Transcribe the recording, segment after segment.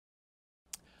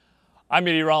I'm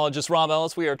meteorologist Rob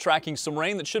Ellis. We are tracking some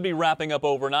rain that should be wrapping up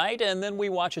overnight, and then we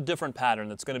watch a different pattern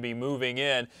that's going to be moving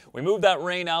in. We move that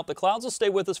rain out. The clouds will stay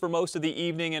with us for most of the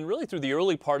evening and really through the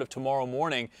early part of tomorrow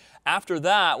morning. After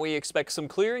that, we expect some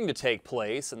clearing to take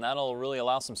place, and that'll really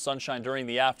allow some sunshine during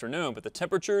the afternoon. But the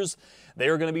temperatures, they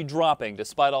are going to be dropping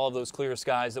despite all of those clear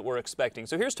skies that we're expecting.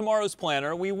 So here's tomorrow's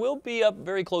planner. We will be up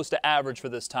very close to average for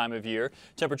this time of year.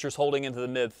 Temperatures holding into the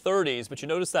mid-30s, but you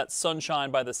notice that sunshine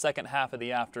by the second half of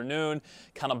the afternoon,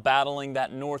 kind of battling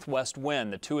that northwest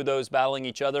wind. The two of those battling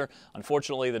each other.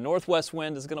 Unfortunately, the northwest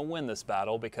wind is going to win this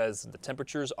battle because the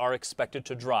temperatures are expected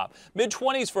to drop.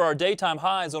 Mid-20s for our daytime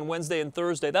highs on Wednesday and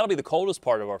Thursday. That'll be the coldest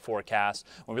part of our forecast.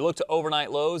 When we look to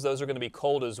overnight lows, those are going to be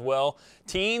cold as well.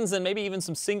 Teens and maybe even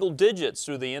some single digits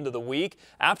through the end of the week.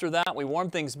 After that, we warm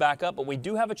things back up, but we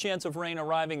do have a chance of rain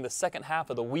arriving the second half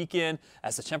of the weekend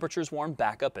as the temperatures warm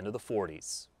back up into the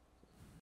 40s.